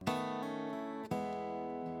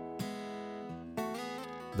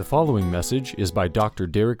The following message is by Dr.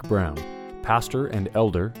 Derek Brown, pastor and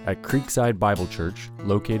elder at Creekside Bible Church,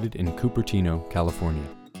 located in Cupertino, California.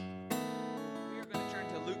 We're going to turn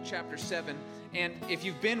to Luke chapter 7, and if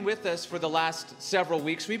you've been with us for the last several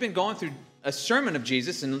weeks, we've been going through a sermon of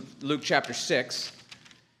Jesus in Luke chapter 6,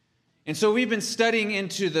 and so we've been studying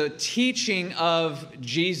into the teaching of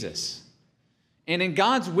Jesus. And in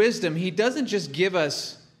God's wisdom, He doesn't just give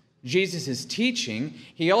us Jesus' teaching,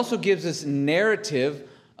 He also gives us narrative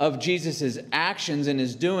of Jesus' actions and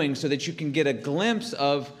His doing so that you can get a glimpse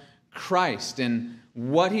of Christ and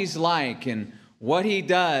what He's like and what He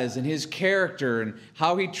does and His character and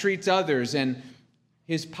how He treats others and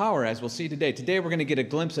His power, as we'll see today. Today we're going to get a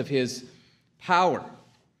glimpse of His power.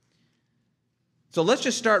 So let's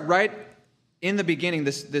just start right in the beginning,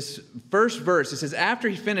 this first verse. It says, after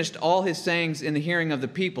He finished all His sayings in the hearing of the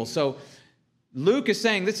people. So Luke is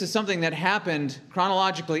saying this is something that happened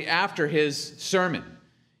chronologically after His sermon.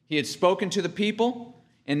 He had spoken to the people,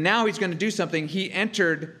 and now He's going to do something. He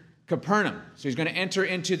entered Capernaum. So He's going to enter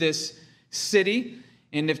into this city.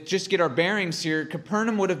 And if just get our bearings here,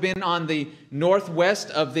 Capernaum would have been on the northwest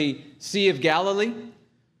of the Sea of Galilee.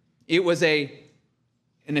 It was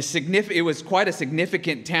quite a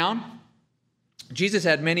significant town. Jesus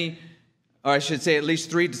had many, or I should say at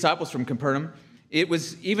least 3 disciples from Capernaum. It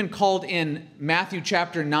was even called in Matthew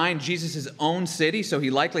chapter 9 Jesus' own city, so He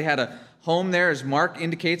likely had a home there, as Mark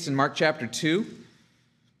indicates in Mark chapter 2.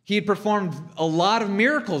 He had performed a lot of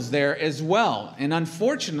miracles there as well. And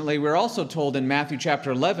unfortunately, we're also told in Matthew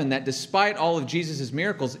chapter 11 that despite all of Jesus'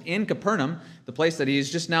 miracles in Capernaum, the place that He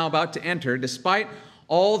is just now about to enter, despite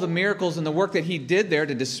all the miracles and the work that He did there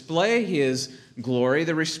to display His glory,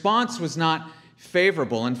 the response was not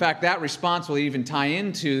favorable. In fact, that response will even tie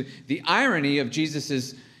into the irony of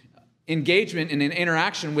Jesus' engagement in an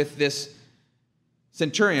interaction with this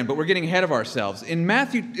centurion, but we're getting ahead of ourselves. In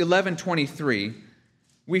Matthew 11:23,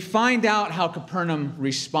 we find out how Capernaum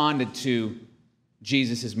responded to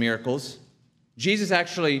Jesus' miracles. Jesus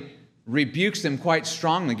actually rebukes them quite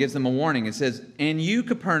strongly, gives them a warning. It says, "And you,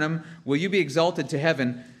 Capernaum, will you be exalted to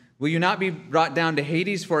heaven? Will you not be brought down to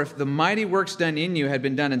Hades? For if the mighty works done in you had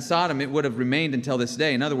been done in Sodom, it would have remained until this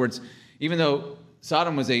day." In other words, even though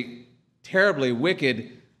Sodom was a terribly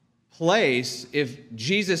wicked place, if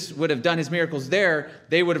Jesus would have done His miracles there,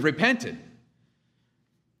 they would have repented.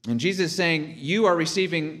 And Jesus is saying, you are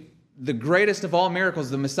receiving the greatest of all miracles.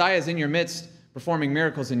 The Messiah is in your midst performing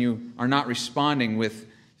miracles, and you are not responding with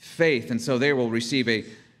faith. And so they will receive a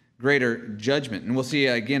greater judgment. And we'll see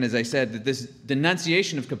again, as I said, that this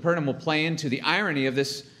denunciation of Capernaum will play into the irony of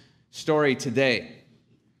this story today.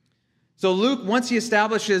 So Luke, once he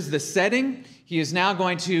establishes the setting, he is now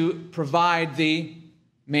going to provide the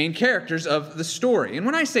main characters of the story. And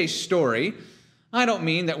when I say story, I don't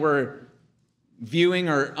mean that we're viewing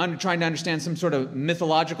or trying to understand some sort of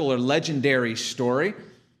mythological or legendary story.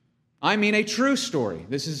 I mean a true story.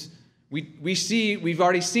 We've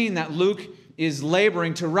already seen that Luke is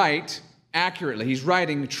laboring to write accurately. He's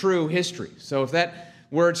writing true history. So if that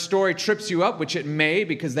word story trips you up, which it may,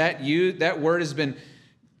 because that word has been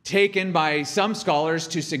taken by some scholars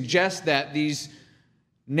to suggest that these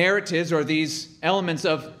narratives or these elements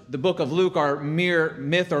of the book of Luke are mere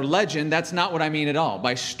myth or legend, that's not what I mean at all.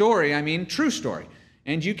 By story, I mean true story.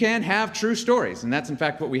 And you can have true stories, and that's in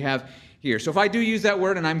fact what we have here. So if I do use that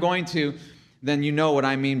word, and I'm going to, then you know what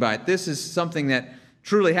I mean by it. This is something that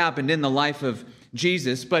truly happened in the life of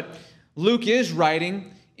Jesus, but Luke is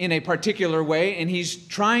writing in a particular way, and he's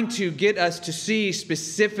trying to get us to see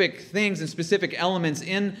specific things and specific elements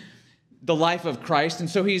in the life of Christ, and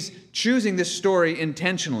so he's choosing this story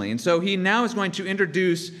intentionally. And so he now is going to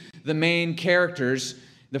introduce the main characters.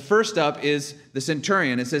 The first up is the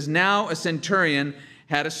centurion. It says, now a centurion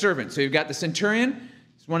had a servant. So you've got the centurion,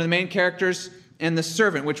 he's one of the main characters, and the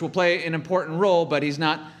servant, which will play an important role, but he's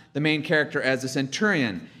not the main character as the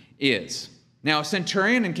centurion is. Now, a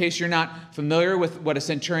centurion, in case you're not familiar with what a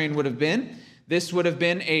centurion would have been, this would have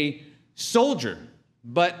been a soldier,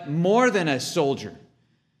 but more than a soldier.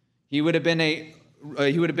 He would have been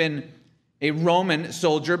a Roman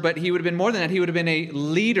soldier, but he would have been more than that. He would have been a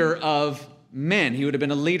leader of men. He would have been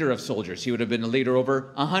a leader of soldiers. He would have been a leader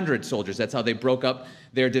over 100 soldiers. That's how they broke up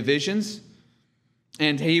their divisions.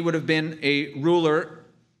 And he would have been a ruler,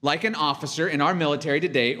 like an officer in our military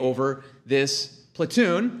today, over this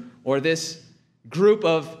platoon or this group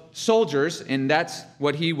of soldiers. And that's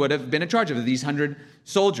what he would have been in charge of, these 100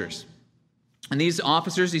 soldiers. And these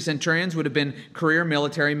officers, these centurions, would have been career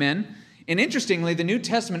military men. And interestingly, the New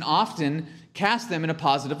Testament often casts them in a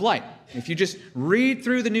positive light. If you just read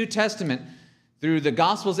through the New Testament, through the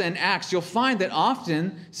Gospels and Acts, you'll find that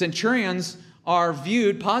often centurions are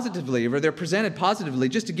viewed positively, or they're presented positively.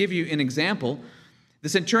 Just to give you an example, the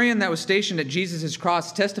centurion that was stationed at Jesus'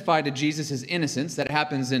 cross testified to Jesus' innocence. That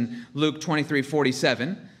happens in Luke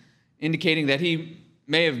 23:47, indicating that he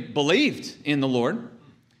may have believed in the Lord.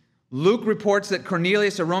 Luke reports that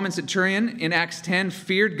Cornelius, a Roman centurion, in Acts 10,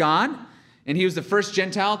 feared God, and he was the first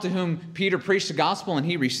Gentile to whom Peter preached the gospel, and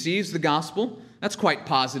he receives the gospel. That's quite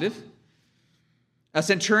positive. A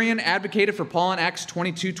centurion advocated for Paul in Acts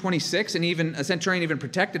 22:26, and even a centurion even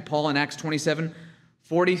protected Paul in Acts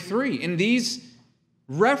 27:43. In these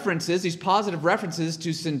references, these positive references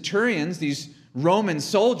to centurions, these Roman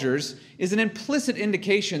soldiers, is an implicit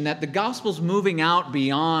indication that the gospel's moving out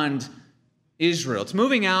beyond Israel. It's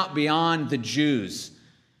moving out beyond the Jews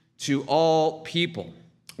to all people.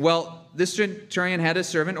 Well, this centurion had a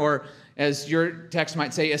servant, or as your text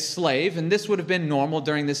might say, a slave, and this would have been normal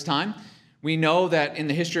during this time. We know that in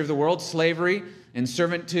the history of the world, slavery and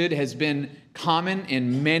servitude has been common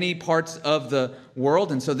in many parts of the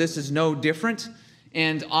world, and so this is no different.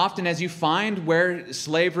 And often as you find where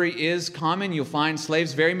slavery is common, you'll find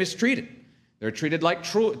slaves very mistreated. They're treated like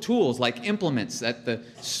tools, like implements at the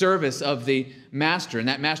service of the master, and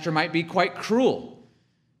that master might be quite cruel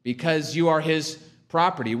because you are his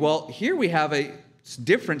property. Well, here we have a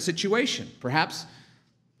different situation, perhaps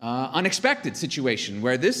unexpected situation,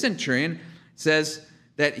 where this centurion says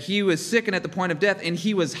that he was sick and at the point of death, and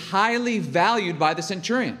he was highly valued by the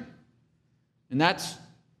centurion. And that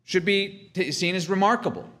should be seen as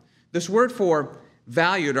remarkable. This word for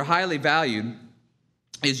valued or highly valued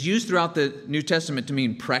is used throughout the New Testament to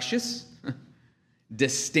mean precious,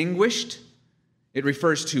 distinguished. It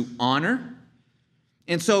refers to honor.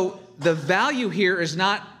 And so the value here is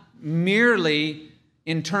not merely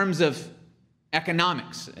in terms of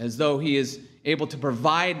economics, as though he is able to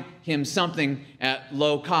provide him something at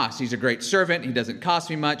low cost. He's a great servant. He doesn't cost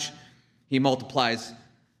me much. He multiplies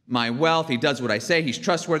my wealth. He does what I say. He's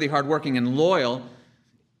trustworthy, hardworking, and loyal.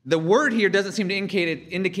 The word here doesn't seem to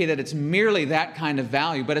indicate that it's merely that kind of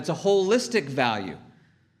value, but it's a holistic value.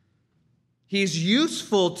 He's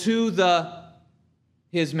useful to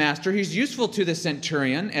his master. He's useful to the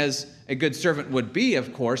centurion, as a good servant would be,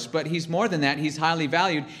 of course, but he's more than that. He's highly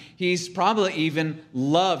valued. He's probably even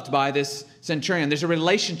loved by this centurion. There's a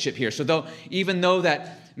relationship here. So even though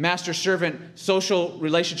that master-servant social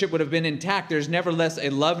relationship would have been intact, there's nevertheless a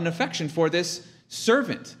love and affection for this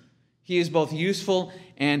servant. He is both useful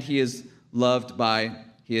and he is loved by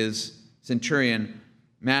his centurion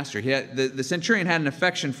master. The centurion had an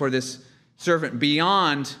affection for this servant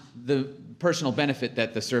beyond the personal benefit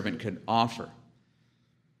that the servant could offer.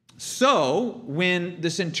 So, when the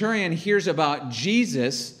centurion hears about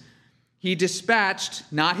Jesus, he dispatched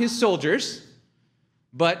not his soldiers,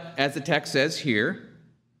 but, as the text says here,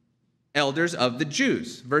 elders of the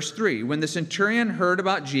Jews. Verse 3, when the centurion heard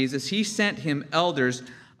about Jesus, he sent him elders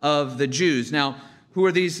of the Jews. Now, who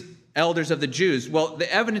are these elders of the Jews? Well,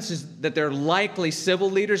 the evidence is that they're likely civil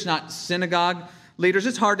leaders, not synagogue leaders.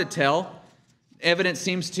 It's hard to tell. Evidence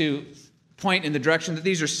seems to point in the direction that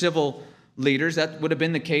these are civil leaders. That would have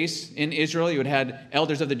been the case in Israel. You would have had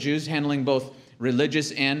elders of the Jews handling both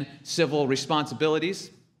religious and civil responsibilities.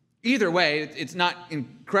 Either way, it's not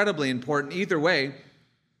incredibly important. Either way,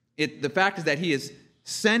 the fact is that he is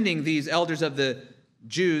sending these elders of the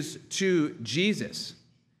Jews to Jesus.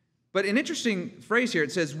 But an interesting phrase here,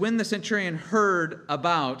 it says, when the centurion heard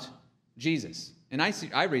about Jesus. And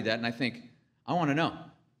I read that and I think, I want to know,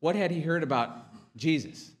 what had he heard about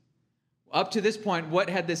Jesus? Up to this point, what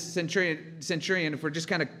had this centurion, if we're just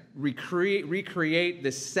kind of recreate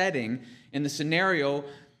the setting in the scenario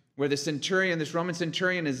where the centurion, this Roman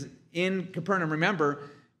centurion, is in Capernaum. Remember,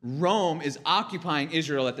 Rome is occupying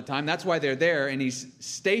Israel at the time. That's why they're there, and he's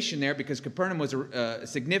stationed there because Capernaum was a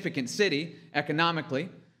significant city economically.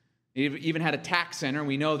 It even had a tax center.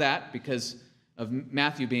 We know that because of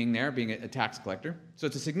Matthew being there, being a tax collector. So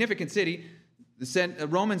it's a significant city. The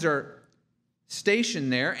Romans are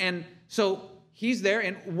stationed there, and so he's there,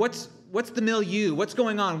 and what's the milieu? What's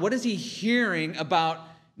going on? What is he hearing about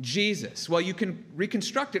Jesus? Well, you can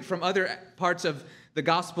reconstruct it from other parts of the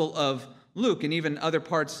Gospel of Luke and even other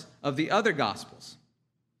parts of the other Gospels.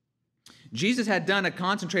 Jesus had done a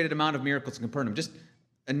concentrated amount of miracles in Capernaum, just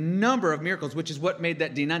a number of miracles, which is what made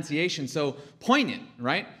that denunciation so poignant,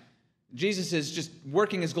 right? Jesus is just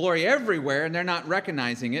working his glory everywhere, and they're not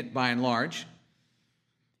recognizing it by and large.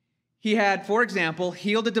 He had, for example,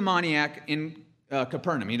 healed a demoniac in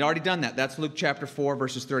Capernaum. He'd already done that. That's Luke chapter 4,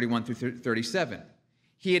 verses 31 through 37.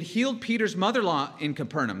 He had healed Peter's mother-in-law in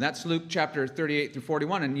Capernaum. That's Luke chapter 38 through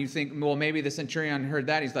 41. And you think, well, maybe the centurion heard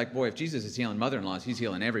that. He's like, boy, if Jesus is healing mother-in-laws, he's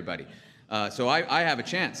healing everybody. So I have a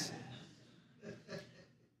chance.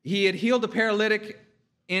 He had healed a paralytic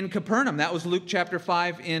in Capernaum. That was Luke chapter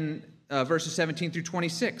 5 in verses 17 through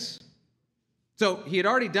 26. So he had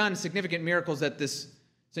already done significant miracles that this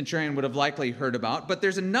centurion would have likely heard about. But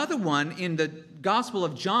there's another one in the Gospel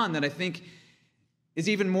of John that I think is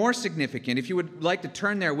even more significant. If you would like to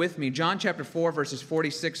turn there with me, John chapter 4, verses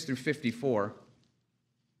 46 through 54.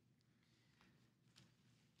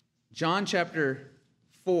 John chapter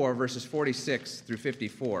 4, verses 46 through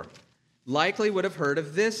 54. Likely would have heard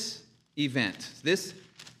of this event. This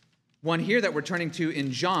one here that we're turning to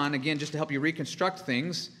in John, again, just to help you reconstruct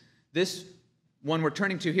things, this one we're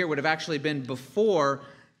turning to here would have actually been before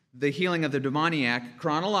the healing of the demoniac,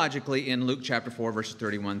 chronologically in Luke chapter 4, verses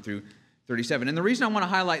 31 through 37. And the reason I want to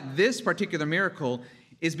highlight this particular miracle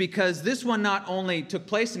is because this one not only took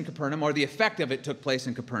place in Capernaum, or the effect of it took place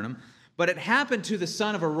in Capernaum, but it happened to the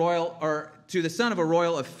son of a royal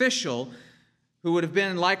official who would have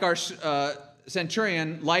been, like our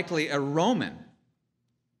centurion, likely a Roman.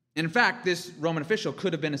 In fact, this Roman official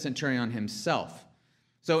could have been a centurion himself.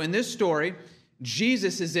 So in this story,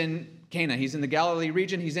 Jesus is in Cana. He's in the Galilee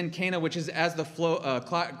region. He's in Cana, which is, as the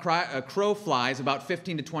crow flies, about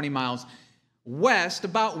 15 to 20 miles west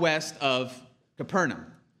of Capernaum.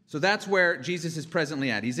 So that's where Jesus is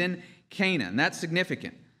presently at. He's in Cana, and that's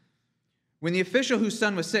significant. When the official whose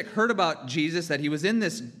son was sick heard about Jesus, that he was in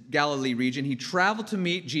this Galilee region, he traveled to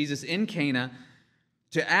meet Jesus in Cana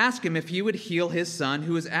to ask him if he would heal his son,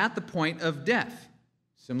 who was at the point of death,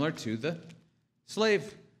 similar to the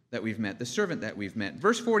slave that we've met, the servant that we've met.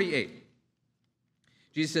 Verse 48,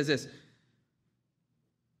 Jesus says this,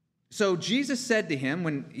 "So Jesus said to him,"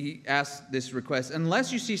 when he asked this request,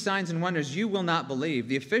 "unless you see signs and wonders, you will not believe."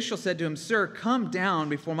 The official said to him, "Sir, come down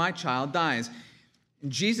before my child dies."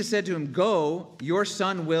 And Jesus said to him, "Go, your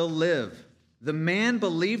son will live." The man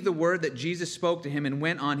believed the word that Jesus spoke to him and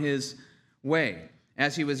went on his way.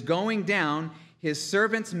 As he was going down, his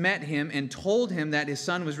servants met him and told him that his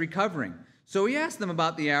son was recovering. So he asked them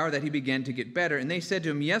about the hour that he began to get better. And they said to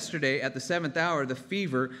him, "Yesterday at the 7th hour, the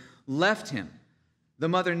fever left him." The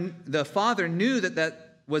father knew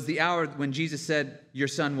that was the hour when Jesus said, "Your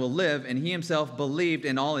son will live," and he himself believed,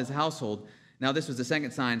 in all his household. Now, this was the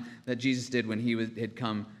second sign that Jesus did when he had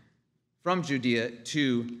come from Judea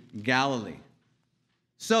to Galilee.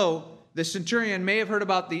 So, the centurion may have heard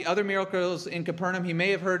about the other miracles in Capernaum. He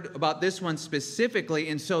may have heard about this one specifically,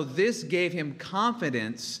 and so this gave him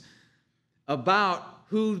confidence about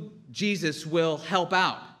who Jesus will help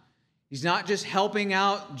out. He's not just helping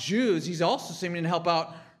out Jews, he's also seeming to help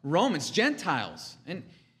out Romans, Gentiles. And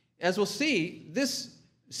as we'll see, this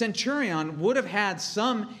centurion would have had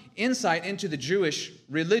some insight into the Jewish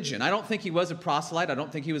religion. I don't think he was a proselyte. I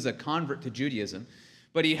don't think he was a convert to Judaism.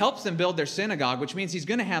 But he helps them build their synagogue, which means he's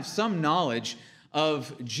going to have some knowledge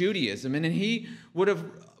of Judaism. And he would have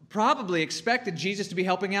probably expected Jesus to be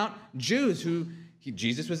helping out Jews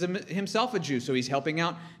Jesus was himself a Jew, so he's helping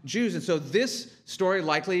out Jews. And so this story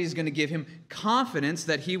likely is going to give him confidence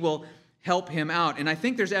that he will help him out. And I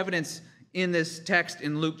think there's evidence in this text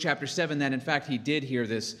in Luke chapter 7 that, in fact, he did hear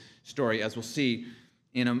this story, as we'll see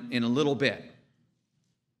in a little bit.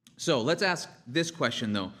 So let's ask this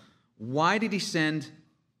question, though. Why did the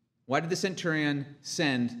centurion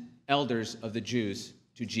send elders of the Jews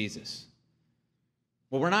to Jesus?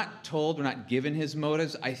 Well, we're not told, we're not given his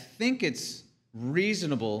motives. I think it's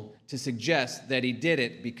reasonable to suggest that he did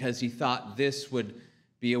it because he thought this would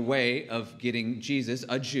be a way of getting Jesus,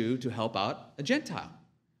 a Jew, to help out a Gentile.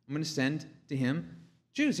 I'm going to send to him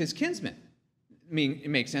Jews, his kinsmen. I mean, it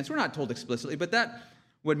makes sense. We're not told explicitly, but that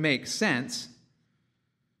would make sense.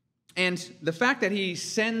 And the fact that he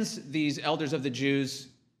sends these elders of the Jews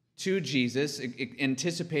to Jesus,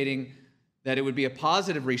 anticipating that it would be a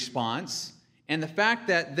positive response, and the fact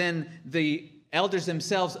that then the elders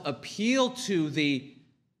themselves appeal to the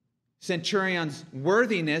centurion's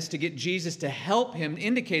worthiness to get Jesus to help him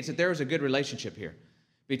indicates that there was a good relationship here.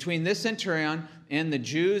 Between this centurion and the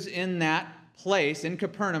Jews in that place, in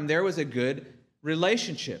Capernaum, there was a good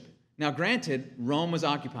relationship. Now, granted, Rome was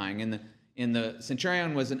occupying, and the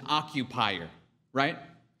centurion was an occupier, right?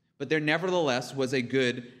 But there nevertheless was a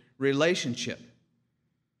good relationship.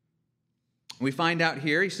 We find out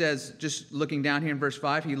here, he says, just looking down here in verse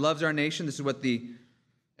 5, he loves our nation. This is what the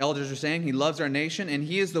elders are saying. He loves our nation, and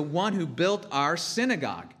he is the one who built our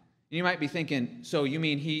synagogue. And you might be thinking, so you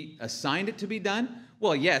mean he assigned it to be done?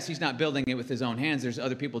 Well, yes, he's not building it with his own hands. There's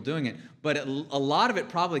other people doing it. But a lot of it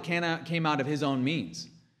probably came out of his own means.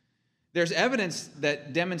 There's evidence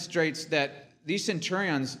that demonstrates that these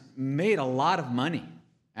centurions made a lot of money,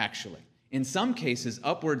 actually. In some cases,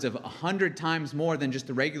 upwards of 100 times more than just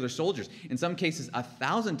the regular soldiers. In some cases,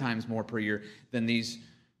 1,000 times more per year than these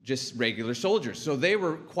just regular soldiers. So they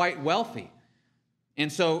were quite wealthy.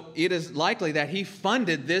 And so it is likely that he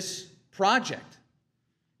funded this project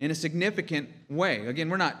in a significant way. Again,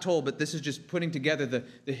 we're not told, but this is just putting together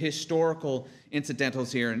the historical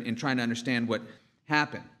incidentals here and trying to understand what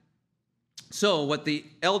happened. So what the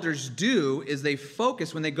elders do is they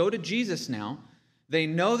focus, when they go to Jesus now, they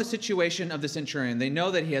know the situation of the centurion. They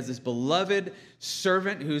know that he has this beloved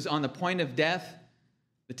servant who's on the point of death.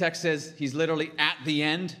 The text says he's literally at the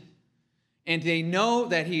end. And they know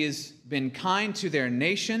that he has been kind to their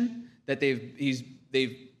nation, that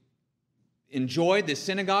they've enjoyed the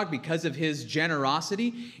synagogue because of his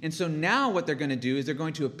generosity. And so now what they're going to do is they're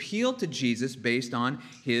going to appeal to Jesus based on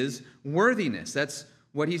his worthiness. That's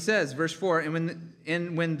what he says, verse 4.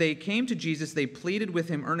 And when they came to Jesus, they pleaded with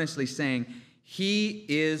him earnestly, saying, "He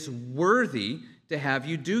is worthy to have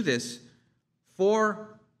you do this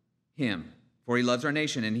for him, for he loves our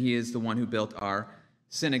nation, and he is the one who built our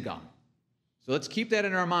synagogue." So let's keep that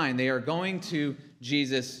in our mind. They are going to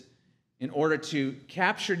Jesus in order to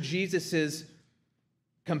capture Jesus's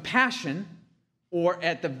compassion, or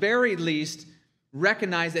at the very least,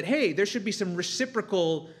 recognize that, hey, there should be some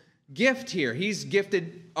reciprocal gift here. He's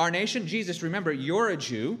gifted our nation. Jesus, remember, you're a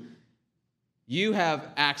Jew. You have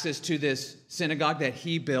access to this synagogue that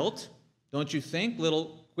he built. Don't you think?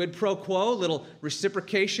 Little quid pro quo, little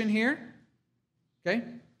reciprocation here. Okay?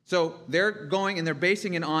 So they're going and they're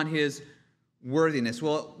basing it on his worthiness.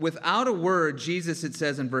 Well, without a word, Jesus, it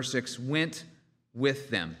says in verse 6, went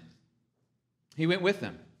with them. He went with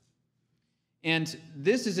them. And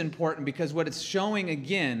this is important because what it's showing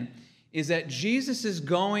again is that Jesus is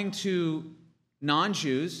going to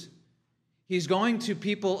non-Jews. He's going to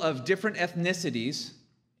people of different ethnicities.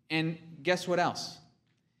 And guess what else?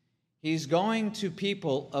 He's going to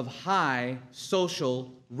people of high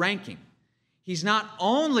social ranking. He's not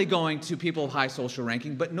only going to people of high social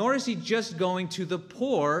ranking, but nor is he just going to the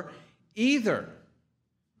poor either.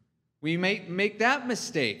 We may make that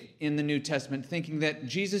mistake in the New Testament, thinking that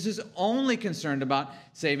Jesus is only concerned about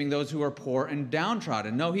saving those who are poor and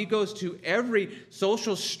downtrodden. No, he goes to every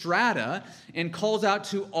social strata and calls out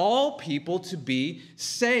to all people to be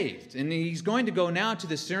saved. And he's going to go now to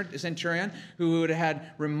the centurion, who would have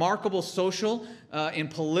had remarkable social and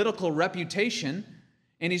political reputation,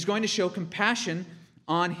 and he's going to show compassion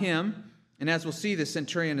on him. And as we'll see, the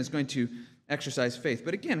centurion is going to exercise faith.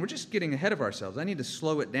 But again, we're just getting ahead of ourselves. I need to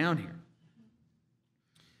slow it down here.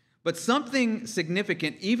 But something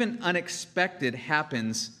significant, even unexpected,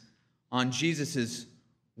 happens on Jesus'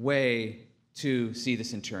 way to see the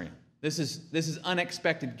centurion. This is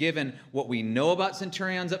unexpected given what we know about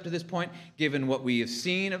centurions up to this point, given what we have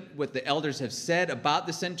seen, what the elders have said about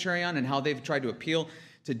the centurion and how they've tried to appeal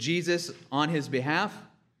to Jesus on his behalf.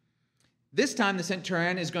 This time, the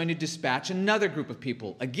centurion is going to dispatch another group of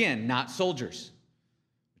people. Again, not soldiers,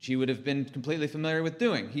 which he would have been completely familiar with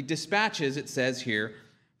doing. He dispatches, it says here,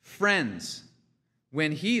 friends.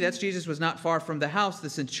 When he, that's Jesus, was not far from the house, the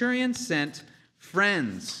centurion sent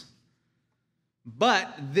friends.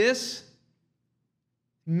 But this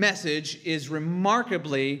message is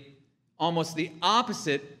remarkably almost the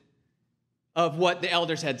opposite of what the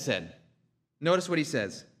elders had said. Notice what he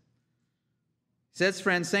says. He says,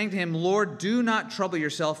 friends, saying to him, Lord, do not trouble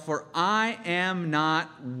yourself, for I am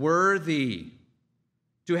not worthy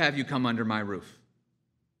to have you come under my roof.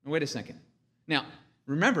 Now, wait a second. Now,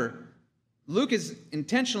 remember, Luke is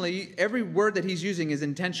intentionally, every word that he's using is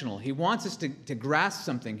intentional. He wants us to grasp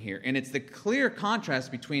something here. And it's the clear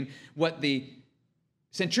contrast between what the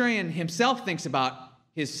centurion himself thinks about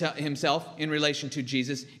himself in relation to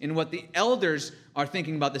Jesus and what the elders are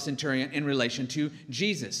thinking about the centurion in relation to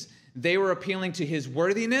Jesus. They were appealing to his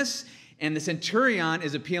worthiness, and the centurion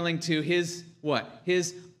is appealing to his what?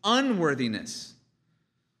 His unworthiness.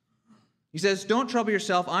 He says, don't trouble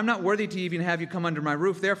yourself. I'm not worthy to even have you come under my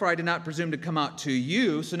roof. Therefore, I did not presume to come out to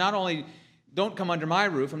you. So not only don't come under my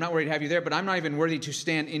roof, I'm not worthy to have you there, but I'm not even worthy to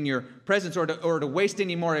stand in your presence or to waste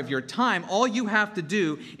any more of your time. All you have to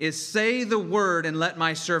do is say the word and let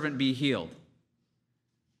my servant be healed.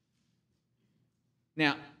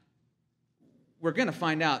 Now, we're going to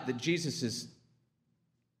find out that Jesus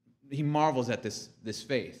he marvels at this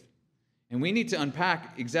faith. And we need to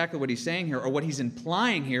unpack exactly what he's saying here, or what he's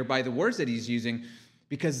implying here by the words that he's using,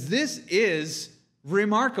 because this is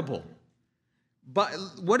remarkable. But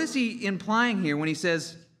what is he implying here when he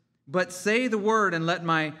says, but say the word and let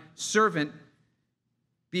my servant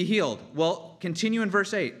be healed? Well, continue in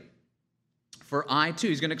verse 8. For I too,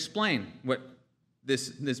 he's going to explain what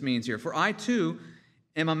this means here. For I too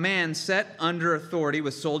am a man set under authority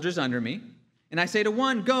with soldiers under me. And I say to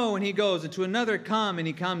one, go, and he goes, and to another, come, and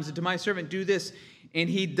he comes, and to my servant, do this, and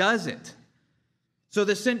he does it. So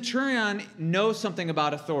the centurion knows something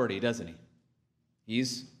about authority, doesn't he?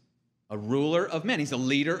 He's a ruler of men. He's a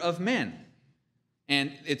leader of men.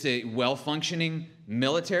 And it's a well-functioning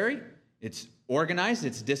military. It's organized,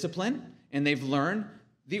 it's disciplined, and they've learned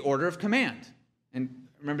the order of command. And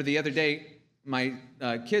remember the other day, my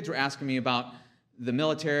kids were asking me about the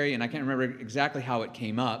military, and I can't remember exactly how it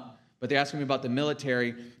came up, but they're asking me about the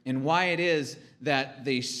military and why it is that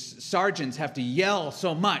the sergeants have to yell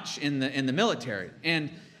so much in the military.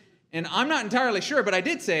 And I'm not entirely sure, but I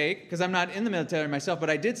did say, because I'm not in the military myself, but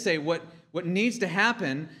I did say what needs to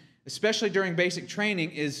happen, especially during basic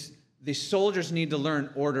training, is the soldiers need to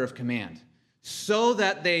learn order of command so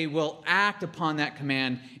that they will act upon that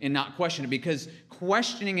command and not question it, because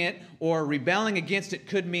questioning it or rebelling against it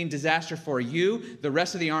could mean disaster for you, the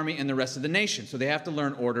rest of the army, and the rest of the nation. So they have to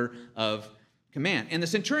learn order of command. And the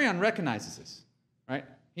centurion recognizes this, right?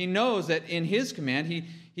 He knows that in his command,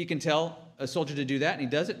 he can tell a soldier to do that, and he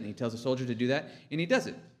does it, and he tells a soldier to do that, and he does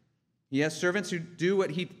it. He has servants who do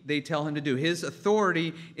what they tell him to do. His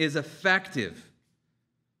authority is effective.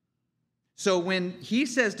 So when he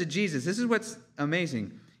says to Jesus, this is what's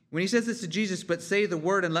amazing. When he says this to Jesus, but say the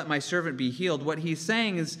word and let my servant be healed, what he's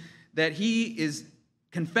saying is that he is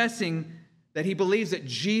confessing that he believes that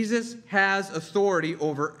Jesus has authority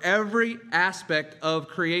over every aspect of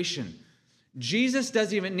creation. Jesus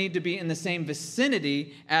doesn't even need to be in the same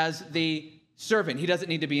vicinity as the servant. He doesn't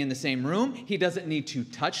need to be in the same room. He doesn't need to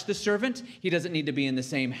touch the servant. He doesn't need to be in the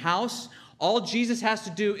same house. All Jesus has to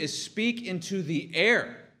do is speak into the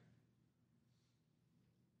air.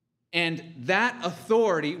 And that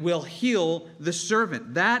authority will heal the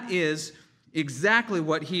servant. That is exactly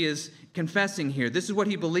what he is confessing here. This is what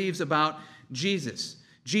he believes about Jesus.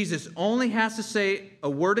 Jesus only has to say a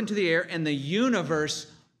word into the air, and the universe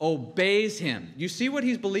obeys him. You see what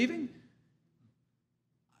he's believing?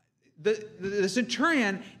 The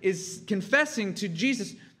centurion is confessing to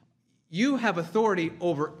Jesus, you have authority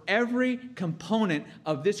over every component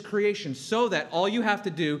of this creation so that all you have to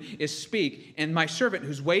do is speak, and my servant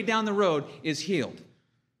who's way down the road is healed.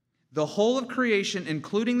 The whole of creation,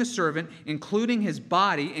 including the servant, including his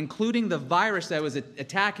body, including the virus that was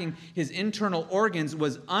attacking his internal organs,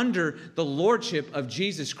 was under the lordship of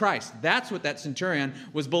Jesus Christ. That's what that centurion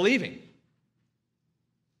was believing.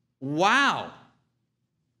 Wow.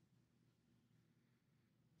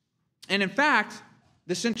 And in fact,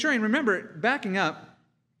 the centurion, remember, backing up,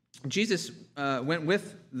 Jesus went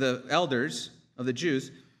with the elders of the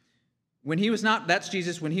Jews. When he was not, that's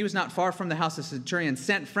Jesus, when he was not far from the house, the centurion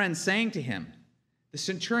sent friends saying to him, the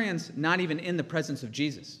centurion's not even in the presence of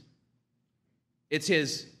Jesus. It's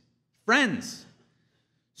his friends.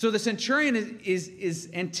 So the centurion is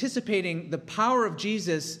anticipating the power of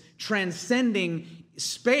Jesus transcending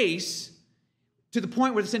space to the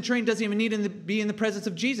point where the centurion doesn't even need to be in the presence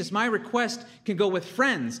of Jesus. My request can go with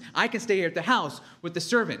friends. I can stay here at the house with the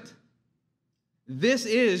servant. This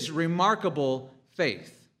is remarkable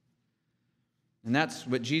faith. And that's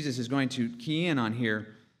what Jesus is going to key in on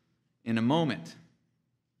here in a moment.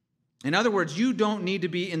 In other words, you don't need to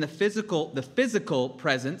be in the physical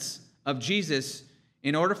presence of Jesus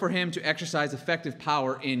in order for him to exercise effective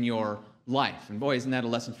power in your life. And boy, isn't that a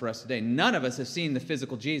lesson for us today. None of us have seen the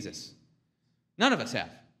physical Jesus. None of us have.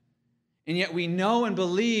 And yet we know and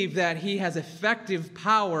believe that he has effective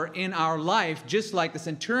power in our life, just like the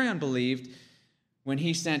centurion believed when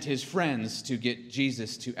he sent his friends to get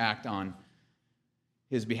Jesus to act on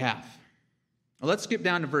his behalf. Well, let's skip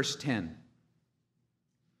down to verse 10.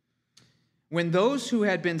 When those who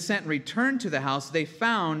had been sent returned to the house, they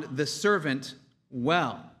found the servant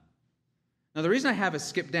well. Now, the reason I have us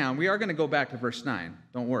skip down, we are going to go back to verse 9,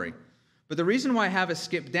 don't worry. But the reason why I have us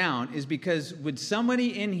skip down is because would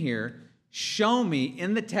somebody in here show me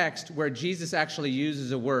in the text where Jesus actually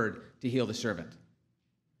uses a word to heal the servant?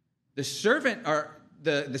 The servant, or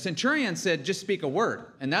the centurion said, just speak a word,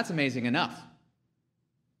 and that's amazing enough.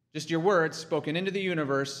 Just your words spoken into the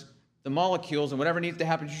universe, the molecules and whatever needs to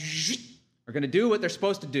happen are going to do what they're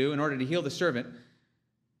supposed to do in order to heal the servant.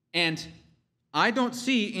 And I don't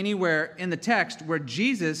see anywhere in the text where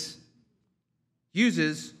Jesus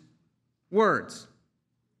uses words.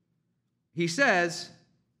 He says,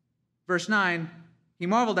 verse 9, he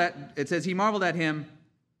marveled at him,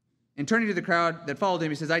 and turning to the crowd that followed him,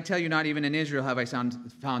 he says, I tell you, not even in Israel have I found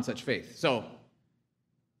such faith. So,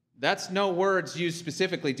 that's no words used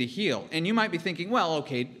specifically to heal. And you might be thinking, well,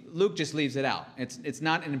 okay, Luke just leaves it out. It's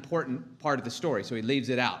not an important part of the story, so he leaves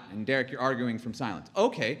it out. And Derek, you're arguing from silence.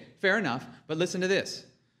 Okay, fair enough, but listen to this.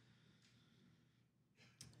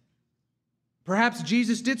 Perhaps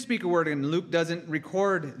Jesus did speak a word and Luke doesn't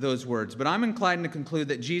record those words, but I'm inclined to conclude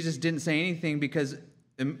that Jesus didn't say anything because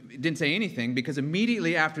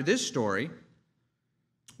immediately after this story,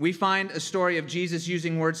 we find a story of Jesus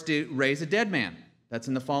using words to raise a dead man. That's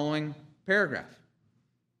in the following paragraph.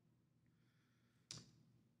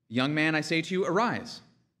 Young man, I say to you, arise.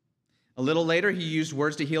 A little later, he used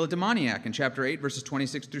words to heal a demoniac in chapter 8, verses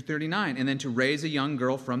 26 through 39, and then to raise a young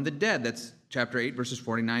girl from the dead. That's chapter 8, verses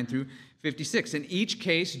 49 through 56. In each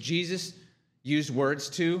case, Jesus used words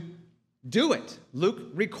to do it. Luke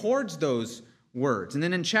records those words. And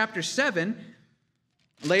then in chapter 7,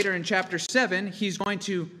 later in chapter 7, he's going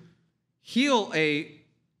to heal a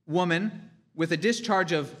woman with a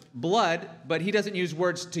discharge of blood, but he doesn't use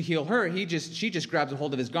words to heal her. She just grabs a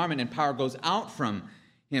hold of his garment and power goes out from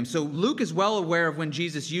him. So Luke is well aware of when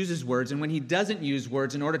Jesus uses words and when he doesn't use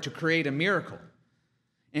words in order to create a miracle.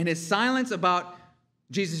 And his silence about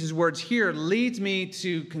Jesus' words here leads me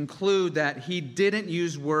to conclude that he didn't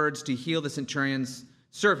use words to heal the centurion's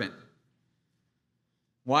servant.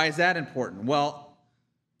 Why is that important? Well,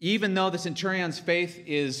 even though the centurion's faith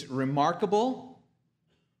is remarkable,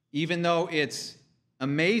 even though it's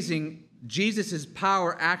amazing, Jesus'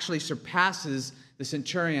 power actually surpasses the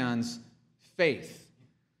centurion's faith.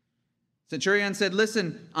 Centurion said,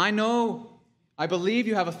 listen, I believe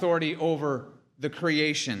you have authority over the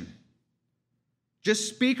creation. Just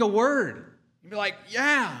speak a word. You'd be like,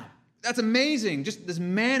 yeah, that's amazing. Just this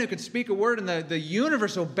man who could speak a word and the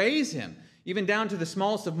universe obeys him, even down to the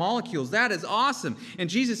smallest of molecules. That is awesome. And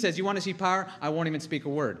Jesus says, you want to see power? I won't even speak a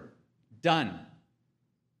word. Done.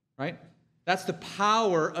 Right? That's the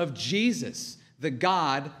power of Jesus, the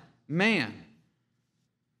God-man.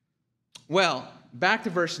 Well, back to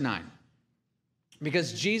verse 9.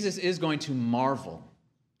 Because Jesus is going to marvel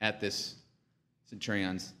at this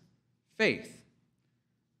centurion's faith.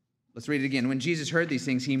 Let's read it again. When Jesus heard these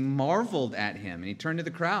things, he marveled at him, and he turned to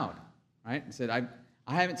the crowd, right, and said, I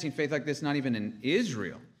haven't seen faith like this, not even in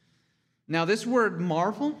Israel. Now, this word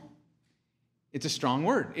marvel, it's a strong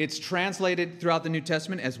word. It's translated throughout the New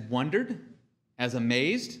Testament as wondered, as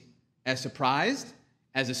amazed, as surprised,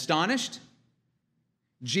 as astonished.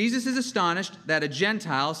 Jesus is astonished that a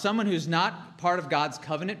Gentile, someone who's not part of God's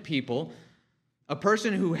covenant people, a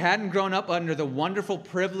person who hadn't grown up under the wonderful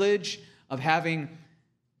privilege of having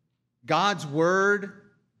God's word,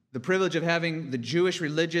 the privilege of having the Jewish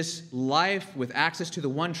religious life with access to the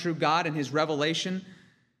one true God and his revelation.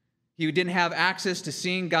 He didn't have access to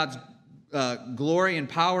seeing God's glory and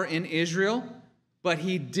power in Israel, but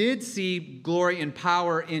he did see glory and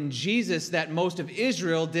power in Jesus that most of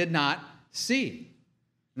Israel did not see.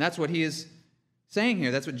 And that's what he is saying here.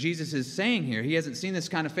 That's what Jesus is saying here. He hasn't seen this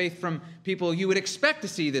kind of faith from people you would expect to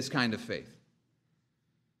see this kind of faith.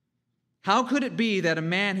 How could it be that a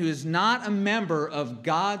man who is not a member of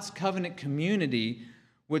God's covenant community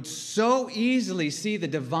would so easily see the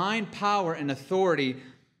divine power and authority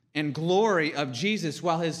and glory of Jesus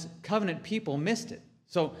while his covenant people missed it?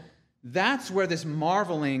 So that's where this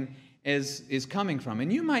marveling is coming from.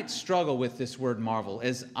 And you might struggle with this word marvel,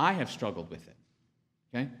 as I have struggled with it.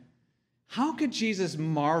 Okay? How could Jesus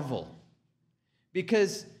marvel?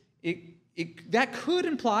 Because that could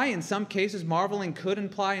imply, in some cases, marveling could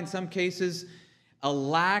imply, in some cases, a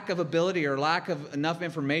lack of ability or lack of enough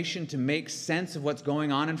information to make sense of what's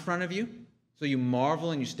going on in front of you. So you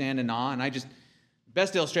marvel and you stand in awe. And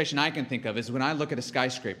best illustration I can think of is when I look at a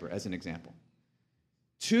skyscraper as an example.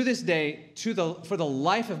 To this day, for the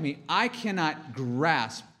life of me, I cannot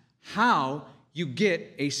grasp how you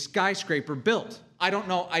get a skyscraper built. I don't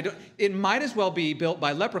know. It might as well be built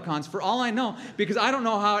by leprechauns for all I know, because I don't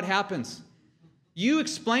know how it happens. You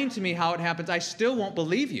explain to me how it happens, I still won't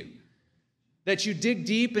believe you. That you dig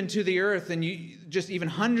deep into the earth and you just even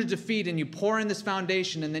hundreds of feet and you pour in this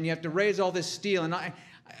foundation and then you have to raise all this steel. And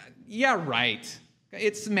yeah, right.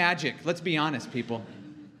 It's magic. Let's be honest, people.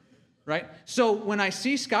 Right? So when I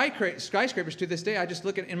see skyscrapers to this day, I just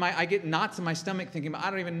look at I get knots in my stomach thinking,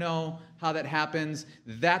 I don't even know how that happens.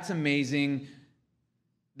 That's amazing.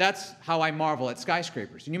 That's how I marvel at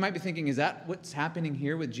skyscrapers. And you might be thinking, is that what's happening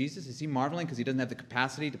here with Jesus? Is he marveling because he doesn't have the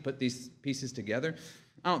capacity to put these pieces together?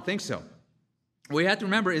 I don't think so. What we have to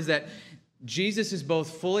remember is that Jesus is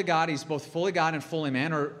both fully God, he's both fully God and fully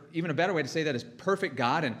man, or even a better way to say that is perfect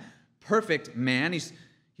God and perfect man.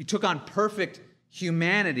 He took on perfect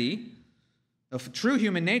humanity, a true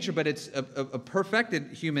human nature, but it's a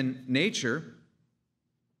perfected human nature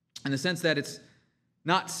in the sense that it's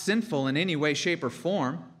not sinful in any way, shape, or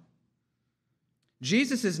form.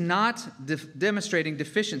 Jesus is not demonstrating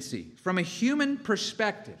deficiency. From a human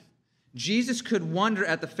perspective, Jesus could wonder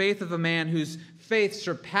at the faith of a man whose faith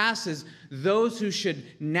surpasses those who should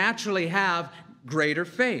naturally have greater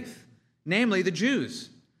faith, namely the Jews.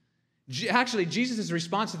 Actually, Jesus'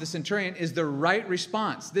 response to the centurion is the right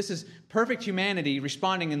response. This is perfect humanity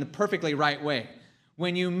responding in the perfectly right way.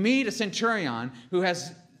 When you meet a centurion who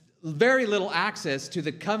has very little access to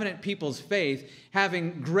the covenant people's faith,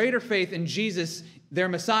 having greater faith in Jesus, their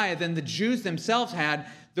Messiah, than the Jews themselves had,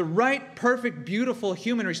 the right, perfect, beautiful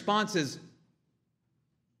human response is,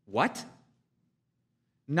 what?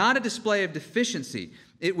 Not a display of deficiency.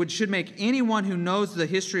 It should make anyone who knows the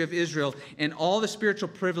history of Israel and all the spiritual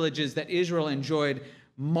privileges that Israel enjoyed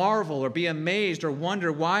marvel or be amazed or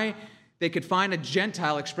wonder why they could find a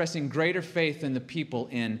Gentile expressing greater faith than the people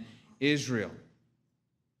in Israel.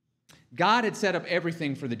 God had set up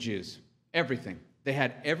everything for the Jews. Everything. They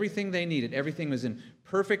had everything they needed. Everything was in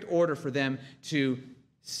perfect order for them to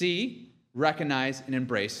see, recognize, and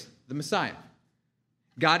embrace the Messiah.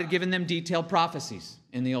 God had given them detailed prophecies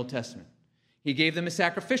in the Old Testament. He gave them a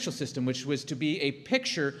sacrificial system, which was to be a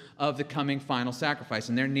picture of the coming final sacrifice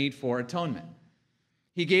and their need for atonement.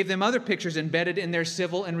 He gave them other pictures embedded in their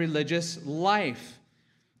civil and religious life.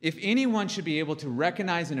 If anyone should be able to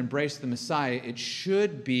recognize and embrace the Messiah, it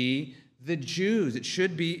should be the Jews. It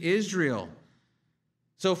should be Israel.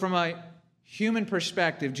 So from a human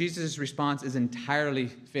perspective, Jesus' response is entirely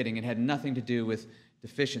fitting. It had nothing to do with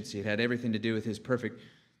deficiency. It had everything to do with his perfect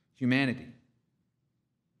humanity.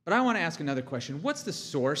 But I want to ask another question. What's the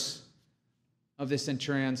source of this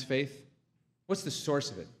centurion's faith? What's the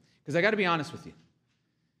source of it? Because I got to be honest with you.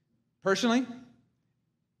 Personally,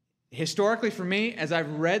 historically for me, as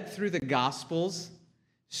I've read through the Gospels,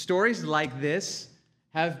 stories like this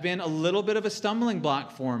have been a little bit of a stumbling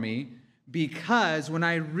block for me because when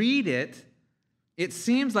I read it, it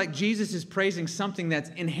seems like Jesus is praising something that's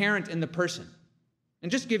inherent in the person.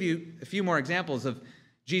 And just give you a few more examples of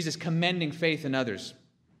Jesus commending faith in others.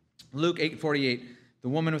 Luke 8:48, the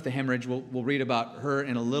woman with the hemorrhage, we'll read about her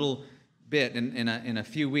in a little bit, in a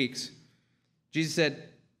few weeks. Jesus said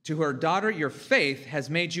to her, "Daughter, your faith has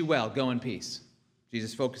made you well. Go in peace."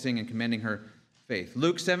 Jesus focusing and commending her faith.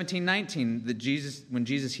 Luke 17:19, when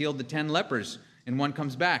Jesus healed the 10 lepers and one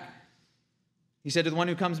comes back, he said to the one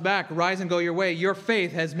who comes back, "Rise and go your way. Your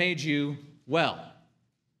faith has made you well."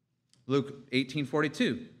 Luke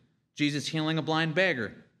 18:42, Jesus healing a blind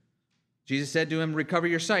beggar. Jesus said to him, "Recover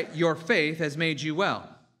your sight. Your faith has made you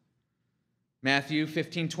well." Matthew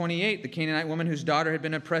 15:28, the Canaanite woman whose daughter had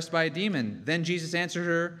been oppressed by a demon. Then Jesus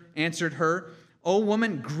answered her, "O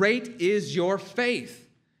woman, great is your faith.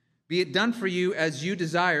 Be it done for you as you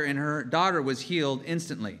desire." And her daughter was healed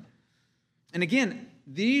instantly. And again,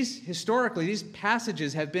 these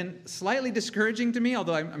passages have been slightly discouraging to me,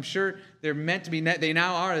 although I'm sure they're meant to be, they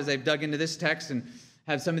now are as I've dug into this text and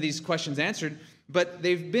have some of these questions answered. But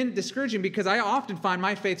they've been discouraging because I often find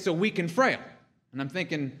my faith so weak and frail. And I'm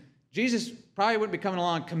thinking, Jesus probably wouldn't be coming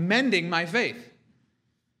along commending my faith.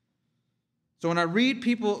 So when I read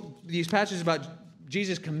these passages about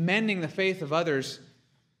Jesus commending the faith of others,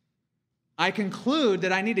 I conclude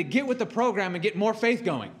that I need to get with the program and get more faith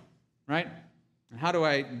going, right? And how do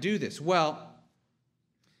I do this? Well,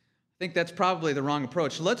 I think that's probably the wrong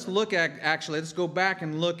approach. Let's go back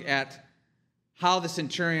and look at how the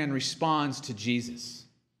centurion responds to Jesus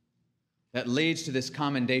that leads to this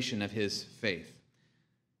commendation of his faith.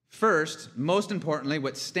 First, most importantly,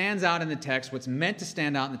 what stands out in the text, what's meant to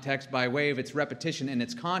stand out in the text by way of its repetition and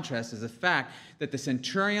its contrast, is the fact that the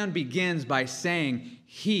centurion begins by saying,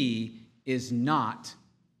 "He is not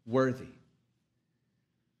worthy."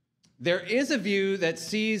 There is a view that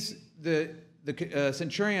sees the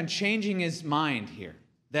centurion changing his mind here,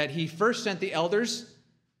 that he first sent the elders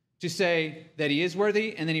to say that he is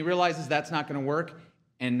worthy, and then he realizes that's not going to work,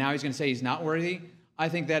 and now he's going to say he's not worthy. I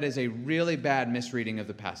think that is a really bad misreading of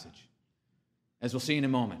the passage, as we'll see in a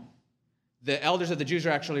moment. The elders of the Jews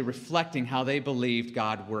are actually reflecting how they believed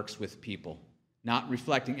God works with people, not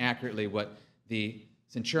reflecting accurately what the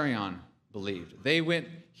centurion believed.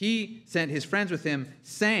 He sent his friends with him,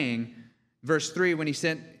 saying, verse 3,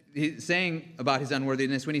 saying about his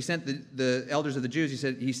unworthiness, when he sent the elders of the Jews,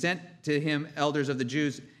 he sent to him elders of the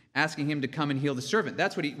Jews, asking him to come and heal the servant.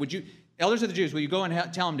 That's what elders of the Jews, will you go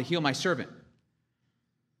and tell him to heal my servant?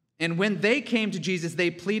 And when they came to Jesus,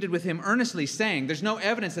 they pleaded with him earnestly, saying, there's no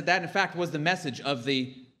evidence that in fact was the message of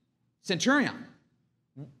the centurion.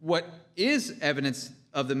 What is evidence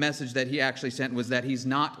of the message that he actually sent was that he's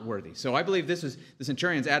not worthy. So I believe this was the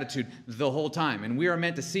centurion's attitude the whole time. And we are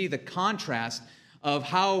meant to see the contrast of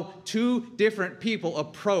how two different people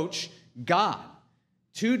approach God.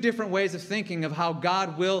 Two different ways of thinking of how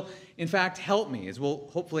God will in fact, help me, as we'll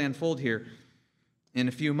hopefully unfold here in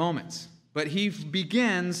a few moments. But he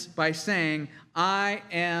begins by saying, I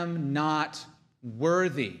am not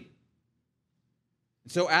worthy.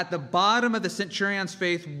 So at the bottom of the centurion's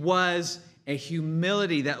faith was a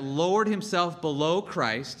humility that lowered himself below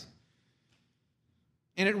Christ.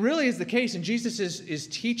 And it really is the case, and Jesus is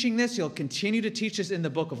teaching this. He'll continue to teach this in the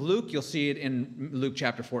book of Luke. You'll see it in Luke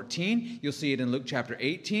chapter 14. You'll see it in Luke chapter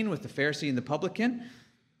 18 with the Pharisee and the publican.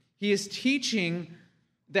 He is teaching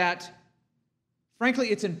that, frankly,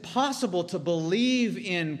 it's impossible to believe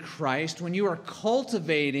in Christ when you are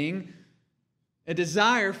cultivating a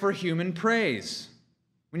desire for human praise,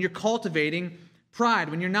 when you're cultivating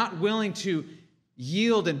pride, when you're not willing to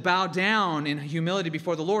yield and bow down in humility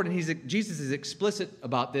before the Lord. And Jesus is explicit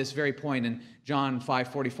about this very point in John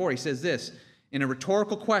 5:44. He says this in a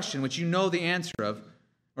rhetorical question, which you know the answer of,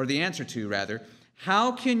 or the answer to, rather.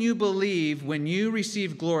 How can you believe when you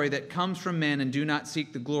receive glory that comes from men and do not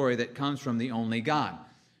seek the glory that comes from the only God?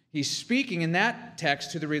 He's speaking in that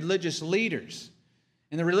text to the religious leaders.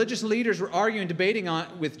 And the religious leaders were arguing, debating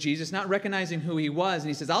with Jesus, not recognizing who he was. And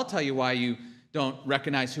he says, I'll tell you why you don't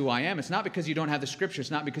recognize who I am. It's not because you don't have the Scripture.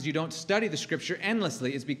 It's not because you don't study the Scripture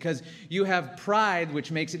endlessly. It's because you have pride,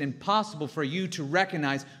 which makes it impossible for you to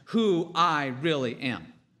recognize who I really am.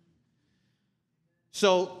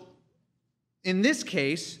 So, in this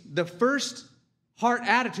case, the first heart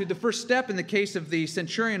attitude, the first step in the case of the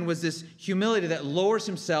centurion was this humility that lowers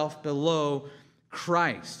himself below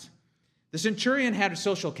Christ. The centurion had a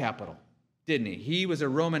social capital, didn't he? He was a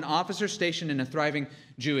Roman officer stationed in a thriving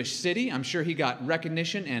Jewish city. I'm sure he got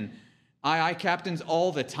recognition and aye captains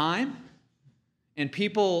all the time. And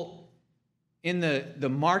people in the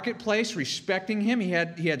marketplace respecting him. He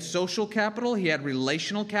had social capital. He had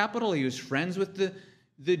relational capital. He was friends with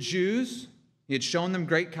the Jews. He had shown them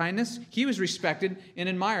great kindness. He was respected and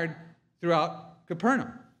admired throughout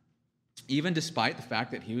Capernaum, even despite the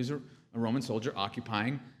fact that he was a Roman soldier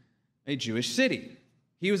occupying a Jewish city.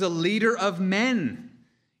 He was a leader of men.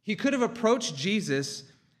 He could have approached Jesus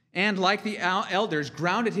and, like the elders,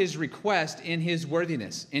 grounded his request in his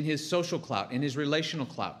worthiness, in his social clout, in his relational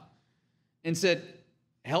clout, and said,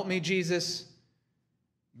 help me, Jesus,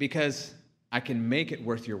 because I can make it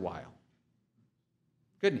worth your while.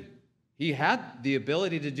 Couldn't he? He had the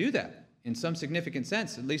ability to do that in some significant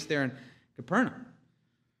sense, at least there in Capernaum.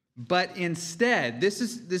 But instead, this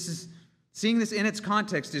is seeing this in its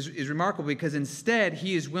context is remarkable, because instead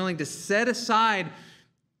he is willing to set aside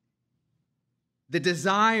the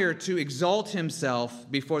desire to exalt himself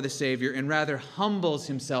before the Savior and rather humbles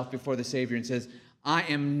himself before the Savior and says, I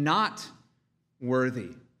am not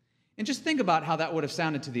worthy. And just think about how that would have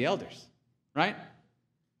sounded to the elders, right?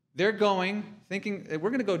 They're going, thinking, we're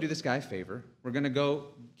going to go do this guy a favor. We're going to go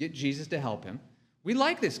get Jesus to help him. We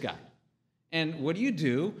like this guy. And what do you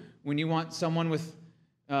do when you want someone with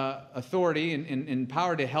authority and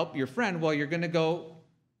power to help your friend? Well, you're going to go,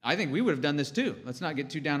 I think we would have done this too. Let's not get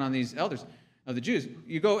too down on these elders of the Jews.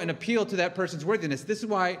 You go and appeal to that person's worthiness. This is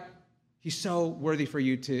why he's so worthy for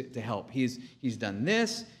you to help. He's done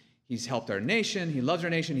this. He's helped our nation. He loves our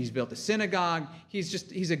nation. He's built a synagogue.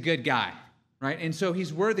 He's a good guy, right? And so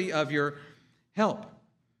he's worthy of your help.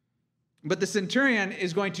 But the centurion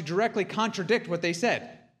is going to directly contradict what they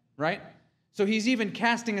said, right? So he's even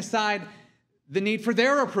casting aside the need for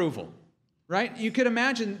their approval, right? You could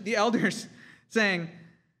imagine the elders saying,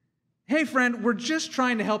 hey, friend, we're just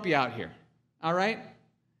trying to help you out here, all right?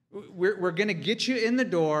 We're going to get you in the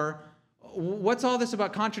door. What's all this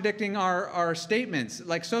about contradicting our statements?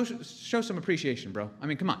 Like, show some appreciation, bro. I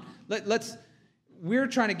mean, come on. We're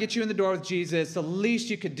trying to get you in the door with Jesus. The least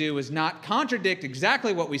you could do is not contradict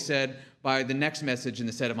exactly what we said by the next message in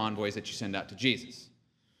the set of envoys that you send out to Jesus.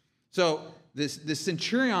 So this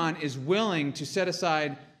centurion is willing to set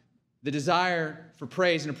aside the desire for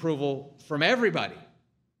praise and approval from everybody,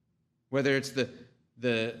 whether it's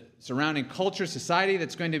the surrounding culture, society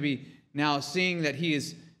that's going to be now seeing that he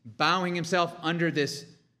is bowing himself under this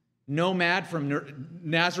nomad from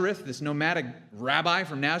Nazareth, this nomadic rabbi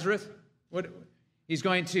from Nazareth. He's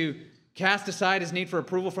going to cast aside his need for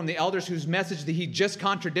approval from the elders whose message that he just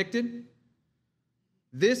contradicted.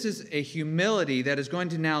 This is a humility that is going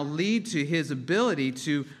to now lead to his ability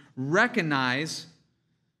to recognize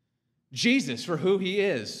Jesus for who he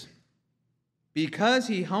is. Because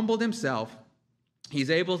he humbled himself, he's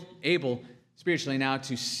able spiritually now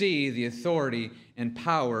to see the authority and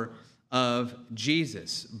power of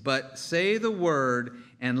Jesus. But say the word,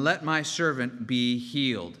 and let my servant be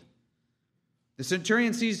healed. The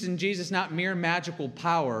centurion sees in Jesus not mere magical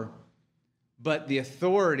power, but the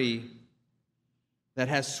authority that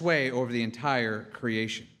has sway over the entire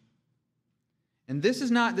creation. And this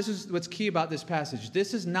is what's key about this passage.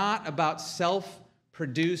 This is not about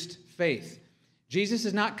self-produced faith. Jesus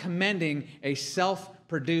is not commending a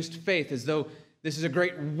self-produced faith as though this is a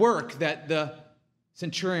great work that the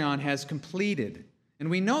centurion has completed. And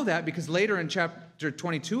we know that because later in chapter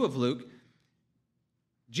 22 of Luke,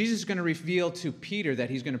 Jesus is going to reveal to Peter that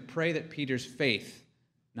he's going to pray that Peter's faith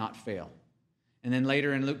not fail. And then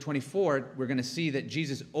later in Luke 24, we're going to see that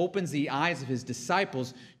Jesus opens the eyes of his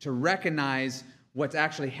disciples to recognize what's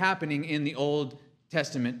actually happening in the Old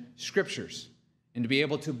Testament scriptures and to be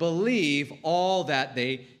able to believe all that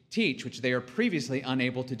they teach, which they are previously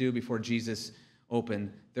unable to do before Jesus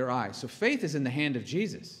opened their eyes. So faith is in the hand of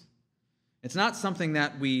Jesus. It's not something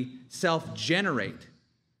that we self-generate.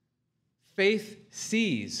 Faith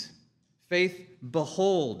sees. Faith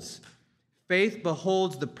beholds. Faith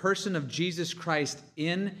beholds the person of Jesus Christ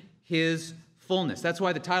in his fullness. That's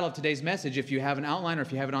why the title of today's message, if you have an outline or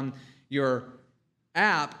if you have it on your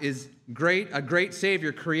app, is A Great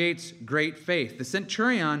Savior Creates Great Faith. The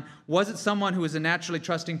centurion wasn't someone who was a naturally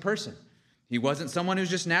trusting person. He wasn't someone who's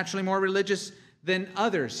just naturally more religious than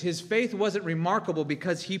others. His faith wasn't remarkable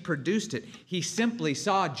because he produced it. He simply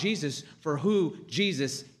saw Jesus for who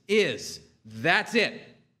Jesus is. That's it.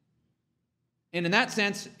 And in that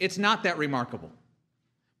sense, it's not that remarkable.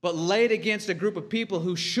 But laid against a group of people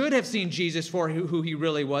who should have seen Jesus for who he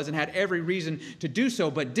really was and had every reason to do so,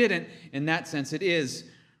 but didn't, in that sense, it is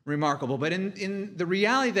remarkable. But in the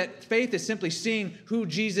reality that faith is simply seeing who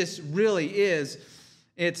Jesus really is,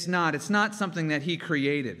 it's not. It's not something that he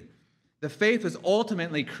created. The faith was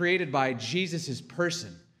ultimately created by Jesus'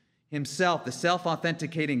 person, himself, the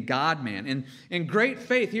self-authenticating God-man. And great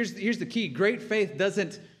faith, here's the key, great faith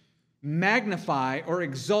doesn't magnify or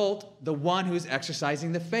exalt the one who is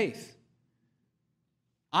exercising the faith.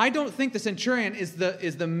 I don't think the centurion is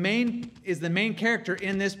the main character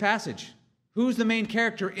in this passage. Who's the main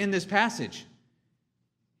character in this passage?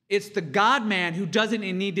 It's the God-man who doesn't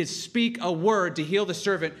need to speak a word to heal the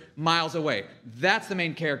servant miles away. That's the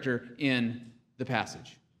main character in the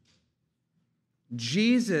passage.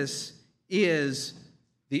 Jesus is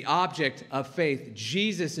the object of faith.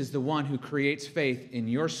 Jesus is the one who creates faith in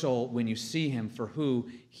your soul when you see him for who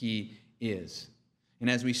he is. And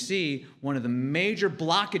as we see, one of the major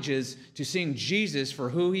blockages to seeing Jesus for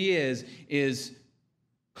who he is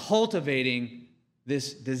cultivating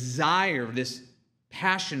this desire, this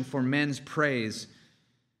passion for men's praise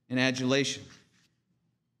and adulation.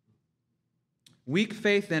 Weak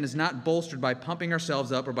faith, then, is not bolstered by pumping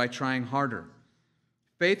ourselves up or by trying harder.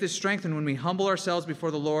 Faith is strengthened when we humble ourselves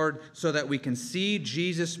before the Lord so that we can see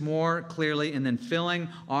Jesus more clearly and then filling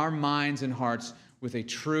our minds and hearts with a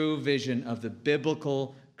true vision of the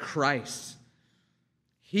biblical Christ.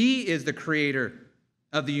 He is the creator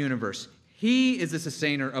of the universe. He is the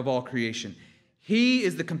sustainer of all creation. He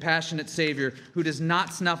is the compassionate Savior who does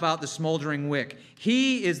not snuff out the smoldering wick.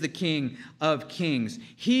 He is the King of kings.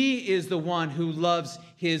 He is the one who loves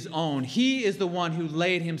his own. He is the one who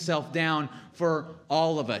laid himself down for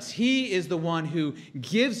all of us. He is the one who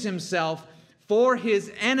gives himself for his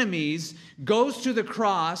enemies, goes to the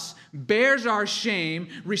cross, bears our shame,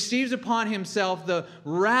 receives upon himself the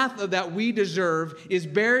wrath that we deserve, is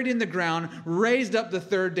buried in the ground, raised up the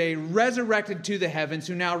third day, resurrected to the heavens,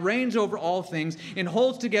 who now reigns over all things and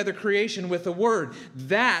holds together creation with a word.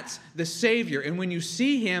 That's the Savior. And when you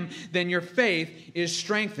see him, then your faith is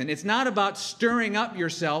strengthened. It's not about stirring up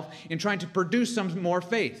yourself and trying to produce some more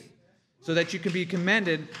faith so that you can be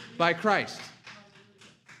commended by Christ.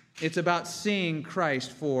 It's about seeing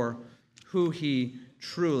Christ for who he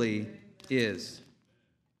truly is.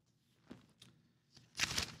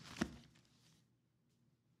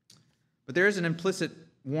 But there is an implicit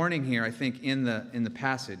warning here, I think, in the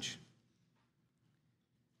passage.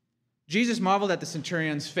 Jesus marveled at the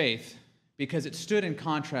centurion's faith because it stood in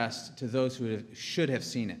contrast to those who should have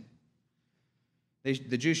seen it.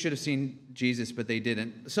 The Jews should have seen Jesus, but they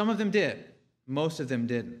didn't. Some of them did. Most of them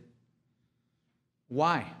didn't.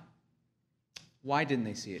 Why? Why didn't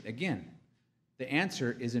they see it? Again, the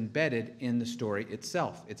answer is embedded in the story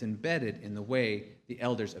itself. It's embedded in the way the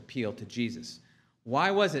elders appealed to Jesus. Why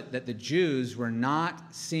was it that the Jews were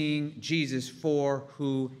not seeing Jesus for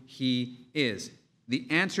who he is? The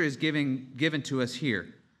answer is given to us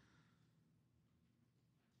here.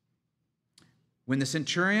 When the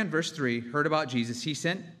centurion, verse 3, heard about Jesus, he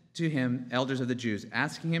sent to him elders of the Jews,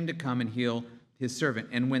 asking him to come and heal his servant.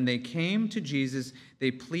 And when they came to Jesus, they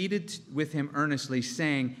pleaded with him earnestly,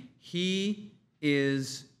 saying, "He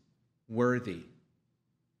is worthy."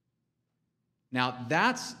 Now,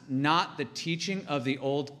 that's not the teaching of the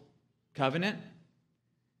Old Covenant.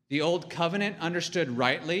 The old covenant, understood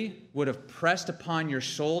rightly, would have pressed upon your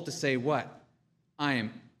soul to say what? I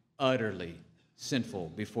am utterly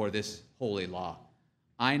sinful before this holy law.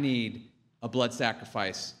 I need a blood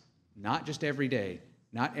sacrifice, not just every day,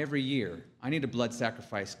 not every year. I need a blood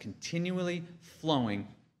sacrifice continually flowing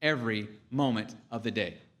every moment of the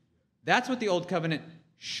day. That's what the old covenant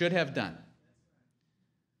should have done.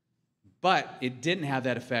 But it didn't have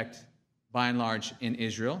that effect by and large in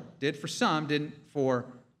Israel. Did for some, didn't for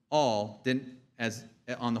all, didn't as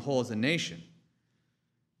on the whole as a nation.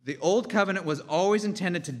 The old covenant was always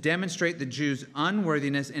intended to demonstrate the Jews'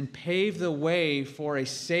 unworthiness and pave the way for a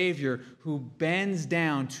Savior who bends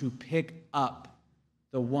down to pick up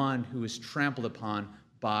the one who is trampled upon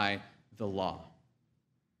by the law.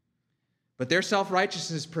 But their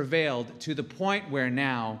self-righteousness prevailed to the point where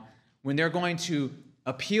now, when they're going to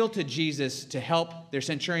appeal to Jesus to help their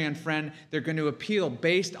centurion friend, they're going to appeal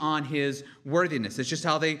based on his worthiness. It's just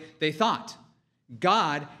how they thought.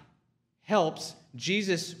 God helps,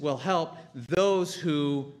 Jesus will help those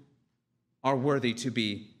who are worthy to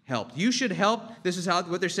be helped. You should help, this is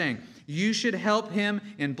what they're saying. You should help him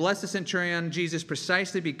and bless the centurion Jesus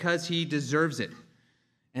precisely because he deserves it.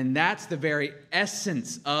 And that's the very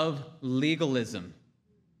essence of legalism.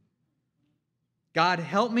 God,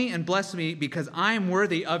 help me and bless me because I am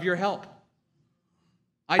worthy of your help.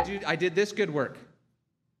 I did this good work.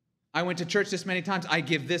 I went to church this many times. I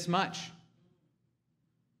give this much.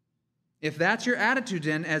 If that's your attitude,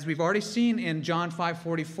 then, as we've already seen in John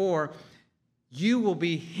 5:44, you will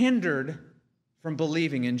be hindered from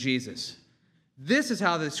believing in Jesus. This is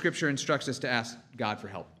how the Scripture instructs us to ask God for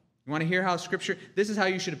help. You want to hear how Scripture, this is how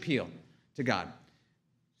you should appeal to God.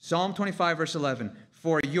 Psalm 25, verse 11.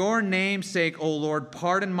 For your name's sake, O Lord,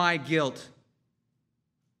 pardon my guilt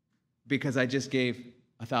because I just gave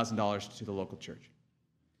 $1,000 to the local church.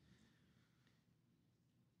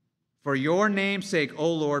 For your name's sake,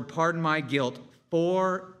 O Lord, pardon my guilt,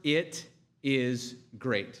 for it is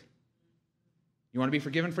great. You want to be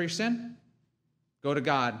forgiven for your sin? Go to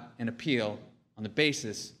God and appeal on the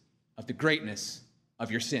basis of the greatness of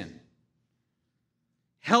your sin.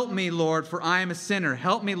 Help me, Lord, for I am a sinner.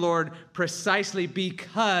 Help me, Lord, precisely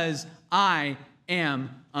because I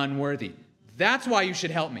am unworthy. That's why you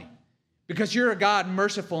should help me. Because you're a God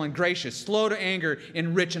merciful and gracious, slow to anger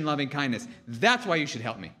and rich in loving kindness. That's why you should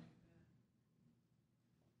help me.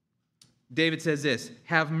 David says this,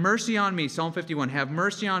 have mercy on me, Psalm 51, have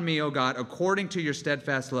mercy on me, O God, according to your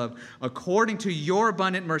steadfast love, according to your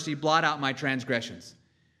abundant mercy, blot out my transgressions.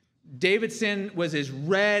 David's sin was as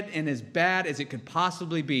red and as bad as it could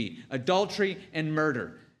possibly be, adultery and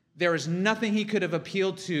murder. There is nothing he could have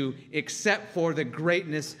appealed to except for the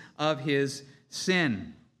greatness of his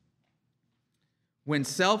sin. When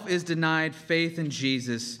self is denied, faith in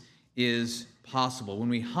Jesus is possible. When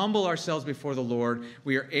we humble ourselves before the Lord,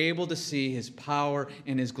 we are able to see his power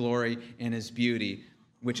and his glory and his beauty,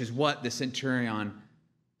 which is what the centurion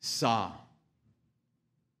saw.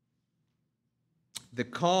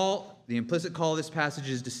 The implicit call of this passage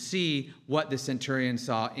is to see what the centurion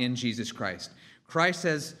saw in Jesus Christ. Christ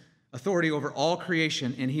has authority over all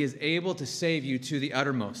creation, and he is able to save you to the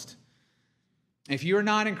uttermost. If you are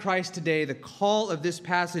not in Christ today, the call of this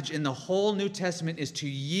passage in the whole New Testament is to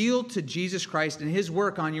yield to Jesus Christ and his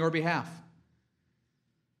work on your behalf.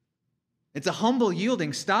 It's a humble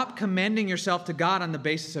yielding. Stop commending yourself to God on the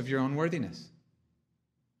basis of your own worthiness.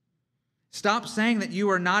 Stop saying that you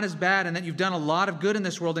are not as bad and that you've done a lot of good in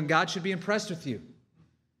this world and God should be impressed with you.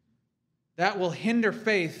 That will hinder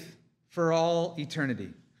faith for all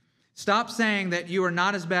eternity. Stop saying that you are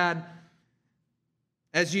not as bad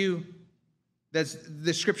as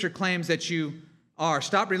the Scripture claims that you are.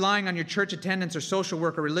 Stop relying on your church attendance or social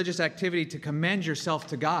work or religious activity to commend yourself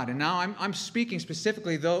to God. And now I'm speaking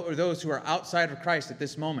specifically those who are outside of Christ at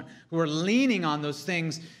this moment, who are leaning on those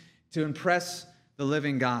things to impress the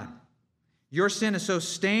living God. Your sin has so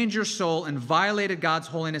stained your soul and violated God's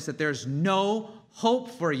holiness that there's no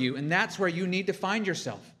hope for you. And that's where you need to find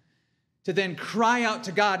yourself. To then cry out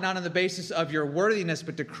to God, not on the basis of your worthiness,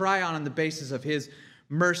 but to cry out on the basis of his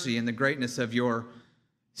mercy and the greatness of your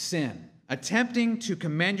sin. Attempting to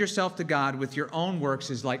commend yourself to God with your own works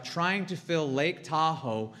is like trying to fill Lake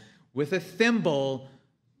Tahoe with a thimble,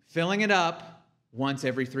 filling it up once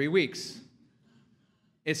every 3 weeks.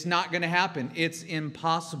 It's not going to happen. It's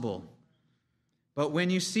impossible. But when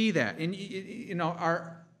you see that, and you know,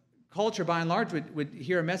 our culture by and large would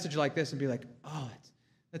hear a message like this and be like, oh,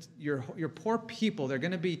 that's your poor people. They're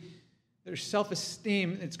going to be, their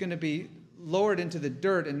self-esteem, it's going to be lowered into the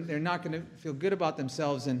dirt, and they're not going to feel good about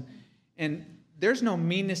themselves. And there's no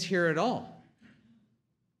meanness here at all.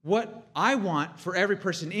 What I want for every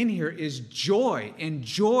person in here is joy. And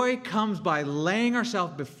joy comes by laying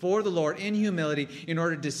ourselves before the Lord in humility in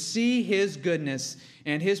order to see His goodness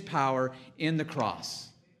and His power in the cross.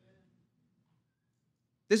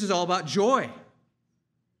 This is all about joy.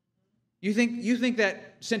 You think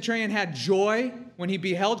that centurion had joy when he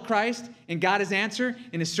beheld Christ and got his answer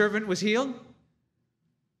and his servant was healed?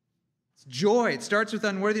 It's joy. It starts with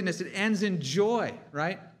unworthiness. It ends in joy,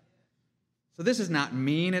 right? So this is not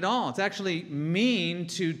mean at all. It's actually mean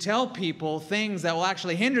to tell people things that will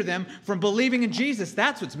actually hinder them from believing in Jesus.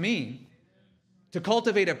 That's what's mean. To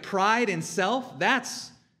cultivate a pride in self,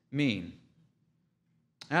 that's mean.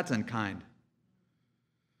 That's unkind.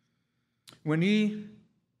 When we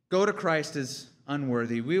go to Christ as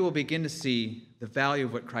unworthy, we will begin to see the value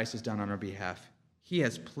of what Christ has done on our behalf. He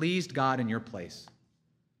has pleased God in your place.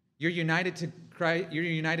 You're united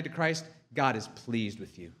to Christ. God is pleased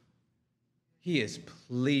with you. He is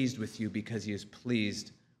pleased with you because He is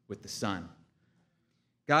pleased with the Son.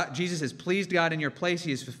 Jesus has pleased God in your place.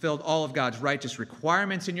 He has fulfilled all of God's righteous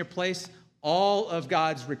requirements in your place. All of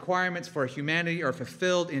God's requirements for humanity are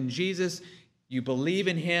fulfilled in Jesus. You believe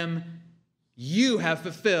in Him. You have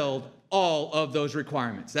fulfilled all of those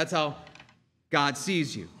requirements. That's how God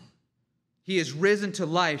sees you. He has risen to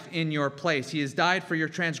life in your place. He has died for your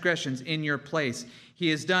transgressions in your place. He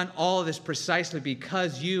has done all of this precisely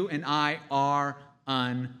because you and I are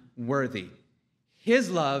unworthy.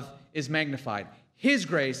 His love is magnified. His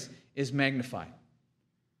grace is magnified.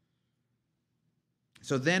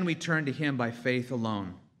 So then we turn to Him by faith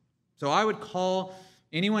alone. So I would call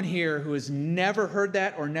anyone here who has never heard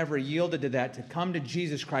that or never yielded to that to come to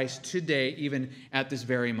Jesus Christ today, even at this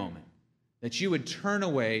very moment. That you would turn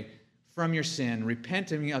away from your sin,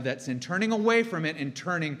 repenting of that sin, turning away from it and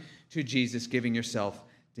turning to Jesus, giving yourself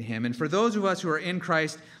to Him. And for those of us who are in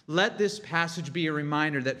Christ, let this passage be a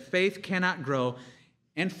reminder that faith cannot grow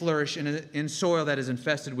and flourish in soil that is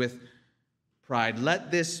infested with pride.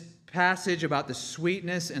 Let this passage about the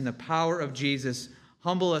sweetness and the power of Jesus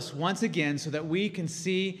humble us once again so that we can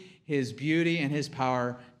see His beauty and His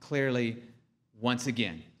power clearly once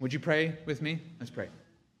again. Would you pray with me? Let's pray.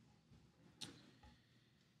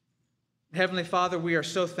 Heavenly Father, we are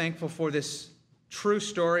so thankful for this true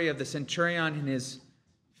story of the centurion and his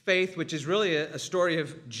faith, which is really a story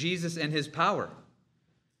of Jesus and His power.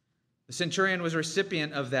 The centurion was a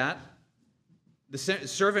recipient of that. The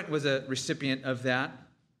servant was a recipient of that.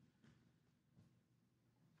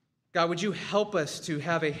 God, would you help us to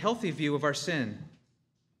have a healthy view of our sin?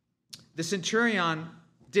 The centurion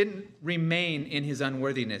didn't remain in his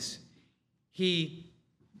unworthiness. He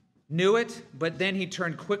knew it, but then he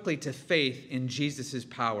turned quickly to faith in Jesus'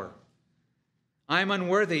 power. I am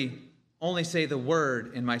unworthy, only say the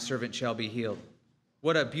word, and my servant shall be healed.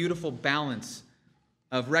 What a beautiful balance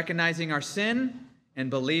of recognizing our sin and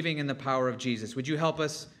believing in the power of Jesus. Would you help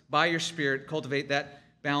us, by your Spirit, cultivate that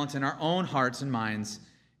balance in our own hearts and minds?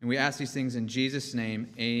 And we ask these things in Jesus' name,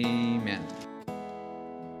 amen.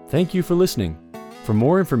 Thank you for listening. For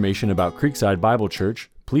more information about Creekside Bible Church,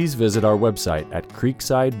 please visit our website at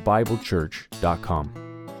creeksidebiblechurch.com.